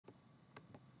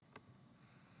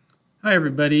Hi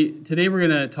everybody. Today we're going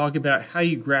to talk about how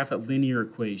you graph a linear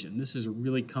equation. This is a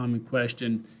really common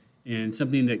question and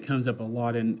something that comes up a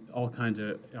lot in all kinds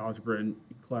of algebra and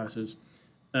classes.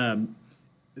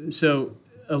 So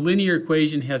a linear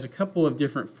equation has a couple of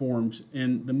different forms,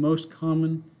 and the most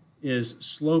common is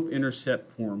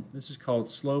slope-intercept form. This is called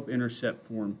slope-intercept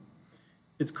form.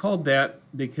 It's called that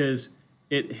because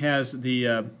it has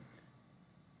the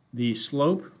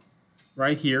slope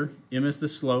right here. M is the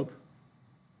slope,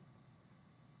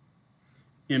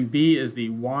 and B is the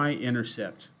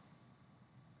y-intercept.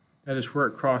 That is where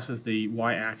it crosses the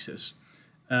y-axis.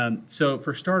 So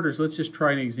for starters, let's just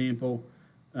try an example.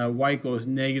 Y equals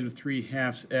negative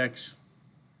 3/2 x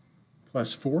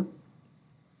plus 4.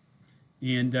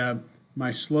 And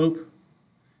my slope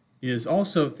is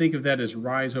also, think of that as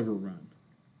rise over run.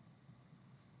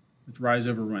 It's rise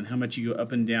over run, how much you go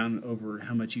up and down over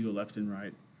how much you go left and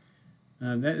right.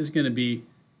 That is going to be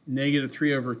negative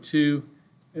 3 over 2.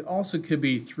 It also could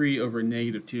be 3 over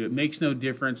negative 2. It makes no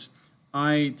difference.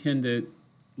 I tend to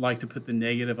like to put the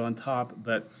negative on top,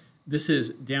 but this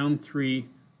is down 3,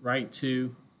 right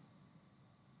 2,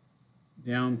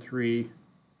 down 3,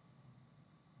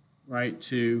 right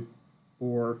 2,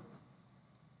 or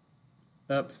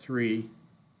up 3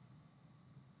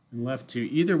 and left 2.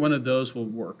 Either one of those will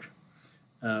work.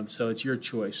 So it's your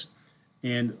choice.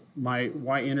 And my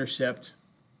y-intercept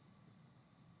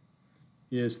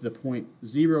is the point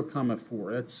 0,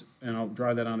 4. And I'll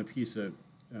draw that on a piece of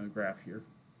graph here.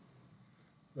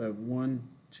 So I have 1,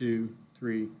 2,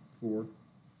 3, 4.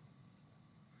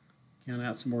 Count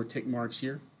out some more tick marks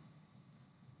here.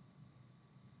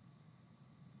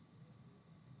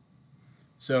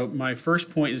 So my first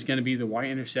point is going to be the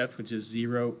y-intercept, which is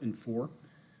 0 and 4.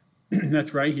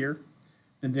 That's right here.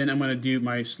 And then I'm going to do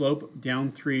my slope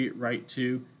down 3, right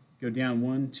 2, go down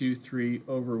 1, 2, 3,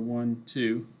 over 1,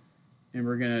 2. And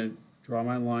we're going to draw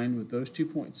my line with those 2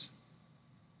 points.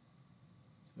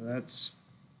 So that's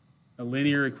a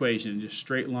linear equation, just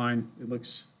straight line.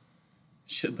 It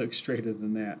should look straighter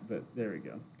than that, but there we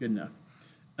go. Good enough.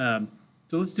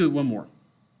 So let's do it one more.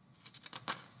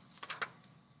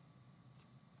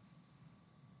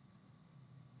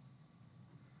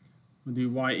 We'll do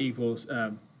y equals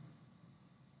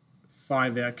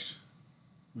 5x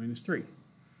minus 3.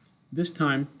 This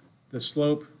time, the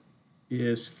slope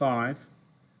is 5.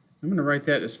 I'm going to write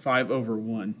that as 5 over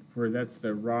 1, where that's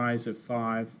the rise of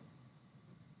 5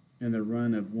 and the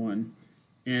run of 1.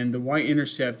 And the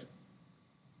y-intercept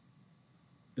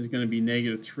is going to be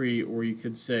negative 3, or you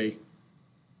could say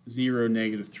 0,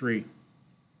 negative 3.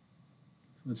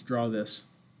 Let's draw this.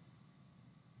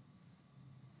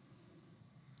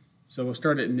 So we'll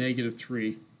start at negative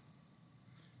 3.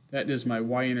 That is my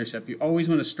y-intercept. You always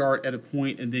want to start at a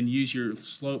point and then use your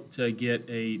slope to get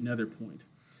another point.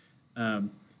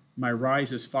 My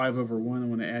rise is 5 over 1. I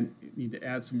want to need to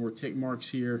add some more tick marks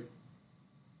here.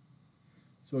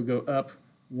 So we'll go up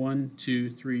 1, 2,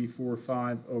 3, 4,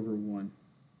 5 over 1.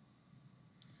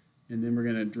 And then we're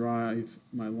going to drive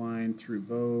my line through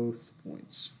both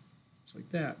points, just like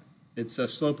that. It's a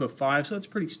slope of 5, so it's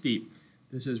pretty steep.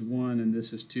 This is 1 and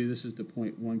this is 2. This is the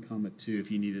point 1, 2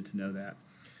 if you needed to know that.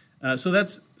 So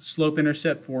that's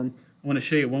slope-intercept form. I want to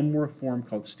show you one more form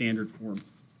called standard form.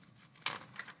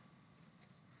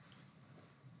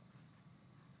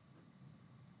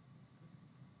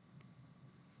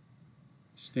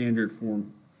 Standard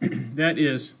form. That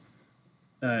is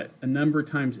a number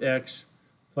times x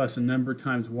plus a number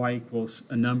times y equals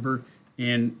a number.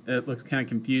 And it looks kind of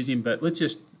confusing, but let's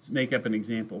just make up an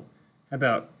example. How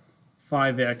about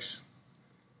 5x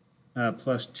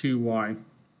plus 2y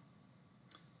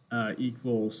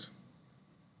equals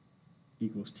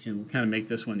 10. We'll kind of make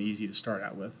this one easy to start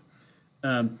out with.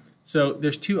 So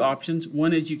there's two options.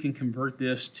 One is you can convert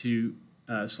this to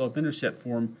slope-intercept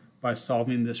form by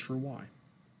solving this for y.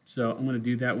 So I'm going to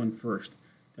do that one first.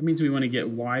 That means we want to get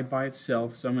y by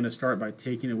itself, so I'm going to start by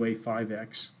taking away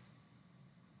 5x.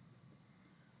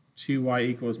 2y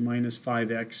equals minus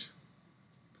 5x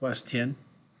plus 10.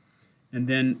 And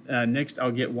then next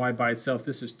I'll get y by itself.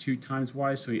 This is 2 times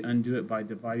y, so we undo it by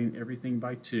dividing everything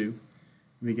by 2. And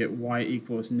we get y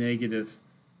equals negative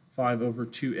 5 over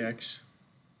 2x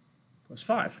plus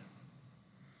 5.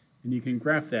 And you can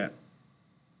graph that.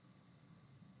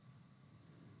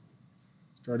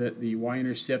 Start at the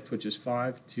y-intercept, which is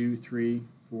 5, 2, 3,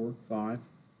 4, 5.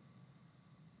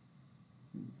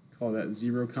 Call that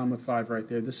 0, 5 right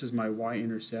there. This is my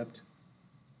y-intercept.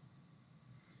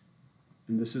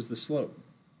 And this is the slope.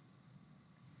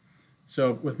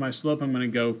 So with my slope, I'm going to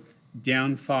go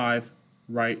down 5,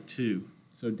 right 2.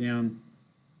 So down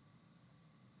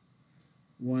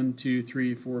 1, 2,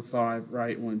 3, 4, 5,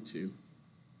 right, 1, 2.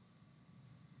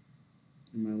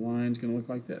 And my line's going to look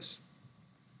like this.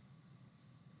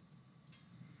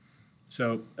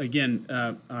 So again,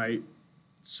 I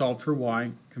solved for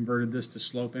y, converted this to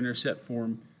slope-intercept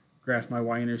form, graphed my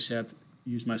y-intercept,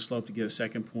 used my slope to get a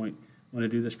second point. I'm going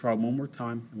to do this problem one more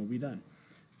time, and we'll be done.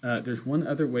 There's one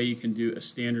other way you can do a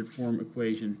standard form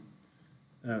equation.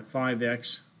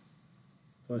 5x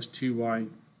plus 2y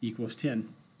equals 10.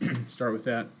 Start with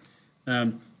that.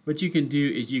 What you can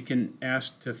do is you can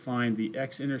ask to find the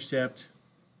x-intercept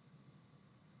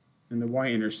and the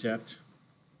y-intercept.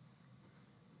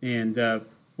 And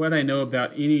what I know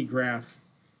about any graph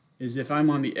is if I'm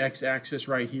on the x-axis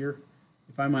right here,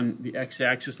 if I'm on the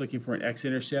x-axis looking for an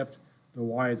x-intercept, the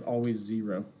y is always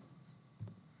 0.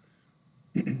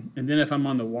 And then if I'm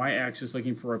on the y-axis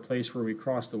looking for a place where we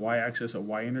cross the y-axis, a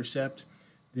y-intercept,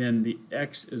 then the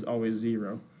x is always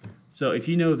 0. So if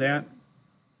you know that,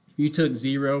 if you took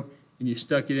 0 and you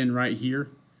stuck it in right here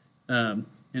and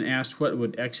asked what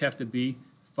would x have to be,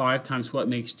 5 times what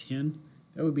makes 10,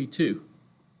 that would be 2.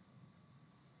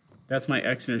 That's my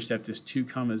x-intercept is 2,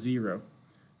 0.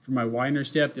 For my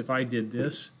y-intercept, if I did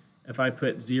this, if I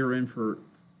put 0 in for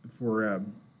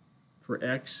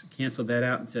x, canceled that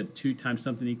out and said 2 times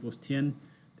something equals 10,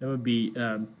 that would be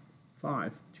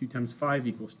 5. 2 times 5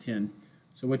 equals 10.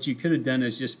 So what you could have done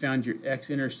is just found your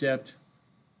x-intercept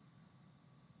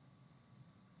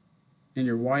and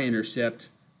your y-intercept,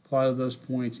 plotted those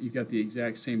points, you got the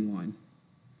exact same line.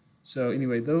 So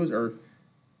anyway, those are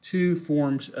two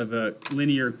forms of a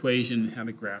linear equation and how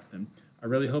to graph them. I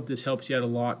really hope this helps you out a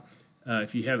lot.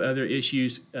 If you have other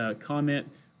issues, comment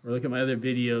or look at my other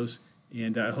videos,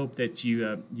 and I hope that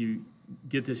you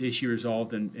get this issue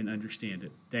resolved and understand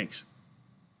it. Thanks.